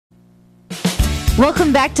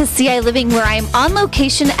Welcome back to CI Living, where I'm on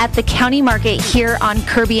location at the County Market here on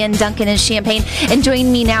Kirby and Duncan in Champaign. And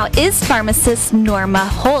joining me now is Pharmacist Norma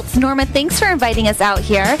Holtz. Norma, thanks for inviting us out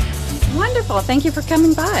here. Wonderful. Thank you for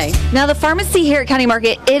coming by. Now, the pharmacy here at County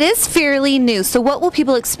Market, it is fairly new. So what will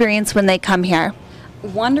people experience when they come here?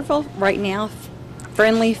 Wonderful. Right now,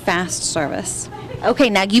 friendly, fast service. Okay,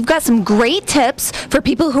 now you've got some great tips for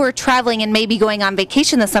people who are traveling and maybe going on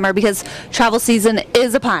vacation this summer because travel season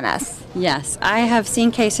is upon us. Yes, I have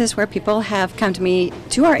seen cases where people have come to me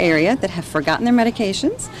to our area that have forgotten their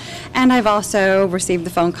medications, and I've also received the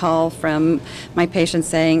phone call from my patients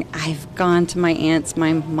saying, I've gone to my aunt's,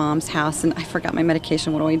 my mom's house, and I forgot my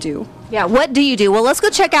medication. What do I do? Yeah, what do you do? Well, let's go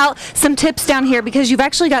check out some tips down here because you've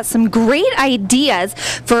actually got some great ideas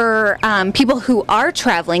for people who are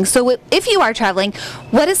traveling. So if you are traveling,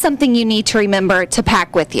 what is something you need to remember to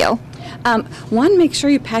pack with you? One, make sure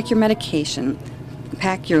you pack your medication.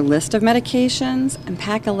 Pack your list of medications and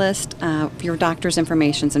pack a list of your doctor's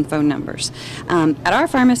information and phone numbers. At our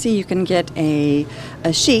pharmacy, you can get a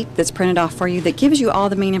sheet that's printed off for you that gives you all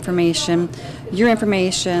the main information, your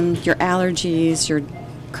allergies, your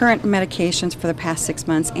current medications for the past 6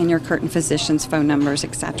 months, and your current physician's phone numbers,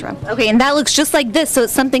 etc. Okay, and that looks just like this, so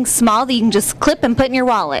it's something small that you can just clip and put in your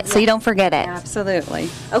wallet so you don't forget it. Absolutely.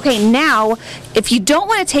 Okay, now, if you don't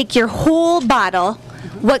want to take your whole bottle,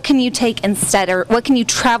 what can you take instead, or what can you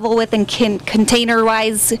travel with, and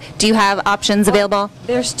container-wise, do you have options available?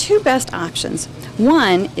 There's two best options.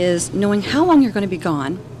 One is knowing how long you're going to be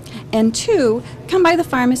gone, and two, come by the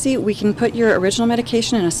pharmacy. We can put your original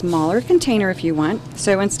medication in a smaller container if you want.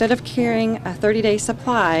 So instead of carrying a 30-day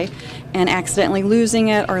supply and accidentally losing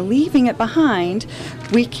it or leaving it behind,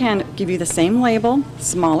 we can give you the same label,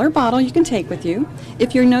 smaller bottle you can take with you.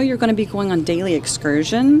 If you know you're going to be going on daily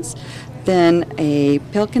excursions, then a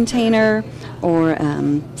pill container or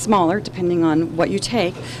smaller, depending on what you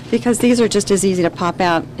take, because these are just as easy to pop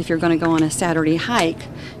out. If you're going to go on a Saturday hike,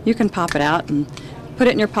 you can pop it out and put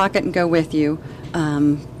it in your pocket and go with you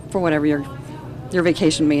for whatever your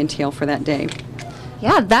vacation may entail for that day.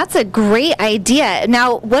 Yeah, that's a great idea.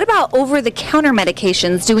 Now, what about over-the-counter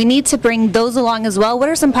medications? Do we need to bring those along as well? What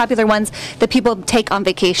are some popular ones that people take on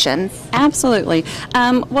vacations? Absolutely.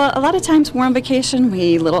 Well, a lot of times we're on vacation,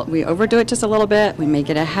 we overdo it just a little bit. We may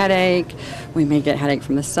get a headache. We may get a headache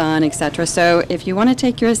from the sun, etc. So if you want to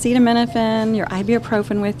take your acetaminophen, your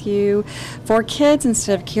ibuprofen with you, for kids,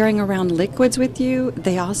 instead of carrying around liquids with you,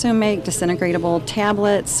 they also make disintegratable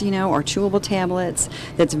tablets, or chewable tablets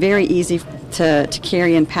that's very easy to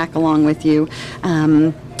carry and pack along with you.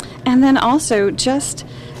 And then also just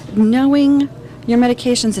knowing your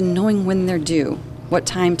medications and knowing when they're due. What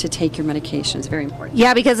time to take your medication is very important.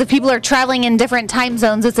 Yeah, because if people are traveling in different time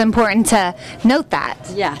zones, it's important to note that.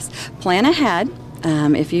 Yes. Plan ahead.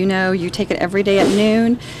 If you know you take it every day at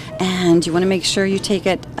noon and you want to make sure you take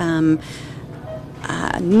it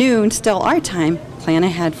noon, still our time, plan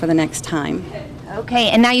ahead for the next time. Okay,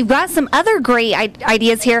 and now you've got some other great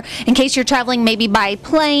ideas here in case you're traveling maybe by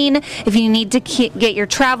plane. If you need to get your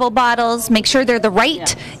travel bottles, make sure they're the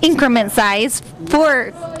right increment size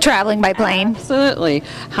for traveling by plane. Absolutely.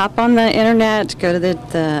 Hop on the internet, go to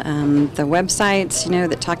the websites,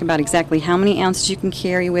 that talk about exactly how many ounces you can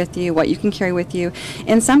carry with you, what you can carry with you.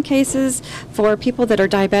 In some cases, for people that are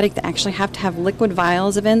diabetic, they actually have to have liquid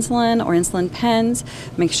vials of insulin or insulin pens.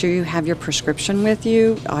 Make sure you have your prescription with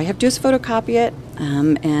you. All you have to do is photocopy it.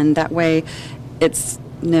 And that way it's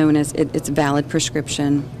known as it's a valid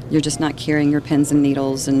prescription. You're just not carrying your pins and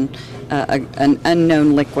needles and an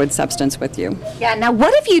unknown liquid substance with you. Yeah, now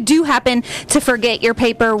what if you do happen to forget your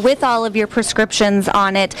paper with all of your prescriptions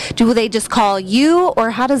on it? Do they just call you,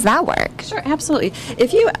 or how does that work? Sure, absolutely.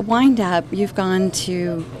 If you wind up, you've gone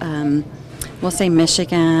to, we'll say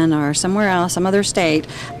Michigan or somewhere else, some other state,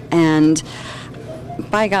 and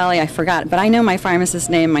by golly, I forgot, but I know my pharmacist's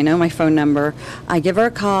name, I know my phone number. I give her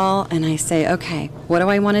a call and I say, okay, what do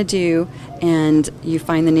I want to do? And you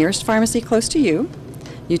find the nearest pharmacy close to you.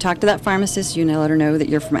 You talk to that pharmacist, let her know that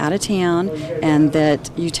you're from out of town and that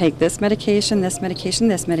you take this medication, this medication,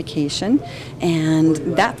 this medication. And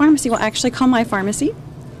that pharmacy will actually call my pharmacy,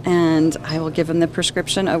 and I will give them the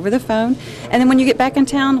prescription over the phone. And then when you get back in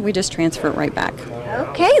town, we just transfer it right back.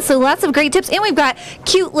 Okay, so lots of great tips. And we've got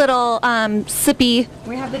cute little sippy.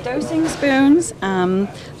 We have the dosing spoons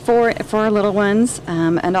for our little ones.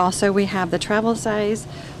 And also we have the travel size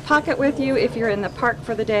pocket with you if you're in the park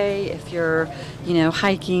for the day, if you're,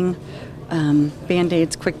 hiking.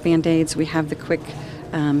 Band-Aids, quick Band-Aids. We have the quick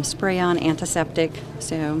spray-on antiseptic.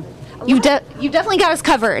 So You definitely got us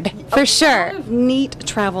covered, for sure. A lot of neat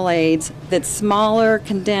travel aids that's smaller,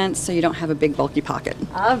 condensed, so you don't have a big bulky pocket.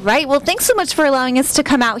 All right. Well, thanks so much for allowing us to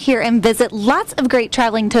come out here and visit. Lots of great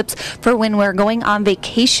traveling tips for when we're going on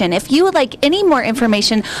vacation. If you would like any more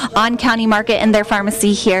information on County Market and their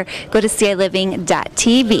pharmacy here, go to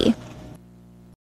CILiving.tv.